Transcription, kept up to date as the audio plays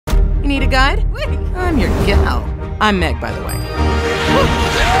Need a guide? I'm your gal. I'm Meg, by the way.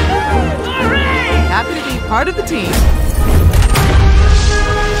 Happy to be part of the team.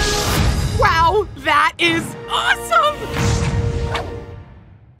 Wow, that is awesome!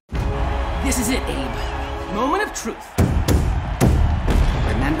 This is it, Abe. Moment of truth.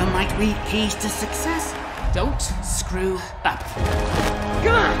 Remember my 3 keys to success? Don't screw up.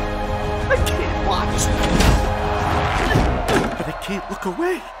 God, I can't watch. But I can't look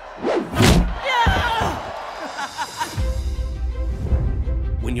away.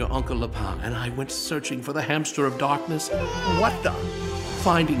 When your Uncle Lapin and I went searching for the Hamster of Darkness, what the?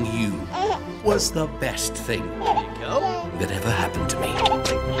 Finding you was the best thing that ever happened to me.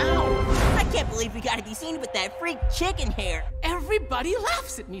 Ow! I can't believe we gotta be seen with that freak Chickenhare. Everybody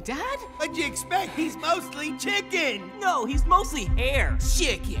laughs at me, Dad. What'd you expect? He's mostly chicken. No, he's mostly hair.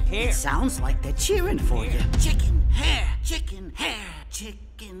 Chickenhare. It sounds like they're cheering for you. Chicken hair, chicken hair,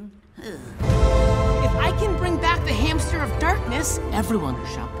 chicken. If I can bring back the Hamster of Darkness, everyone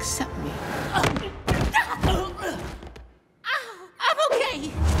shall accept me. I'm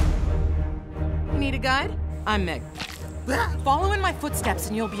okay. Need a guide? I'm Meg. Follow in my footsteps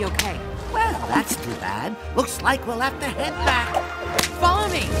and you'll be okay. Well, that's too bad. Looks like we'll have to head back. Follow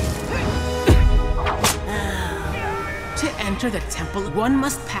me. To enter the temple, one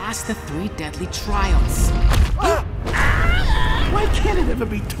must pass the 3 deadly trials. Why can't it ever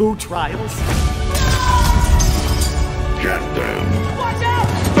be 2 trials? Get them! Watch out!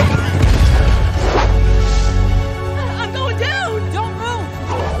 I'm going down! Don't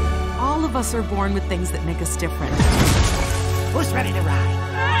move! All of us are born with things that make us different. Who's ready to ride?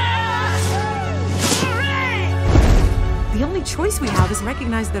 The only choice we have is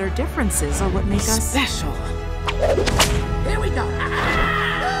recognize that our differences are what make us Special. Here we go.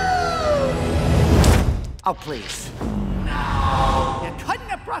 Oh, please. You couldn't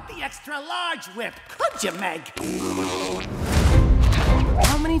have brought the extra large whip, could you, Meg?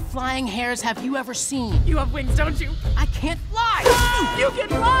 How many flying hares have you ever seen? You have wings, don't you? I can't fly! You can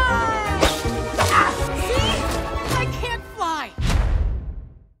fly!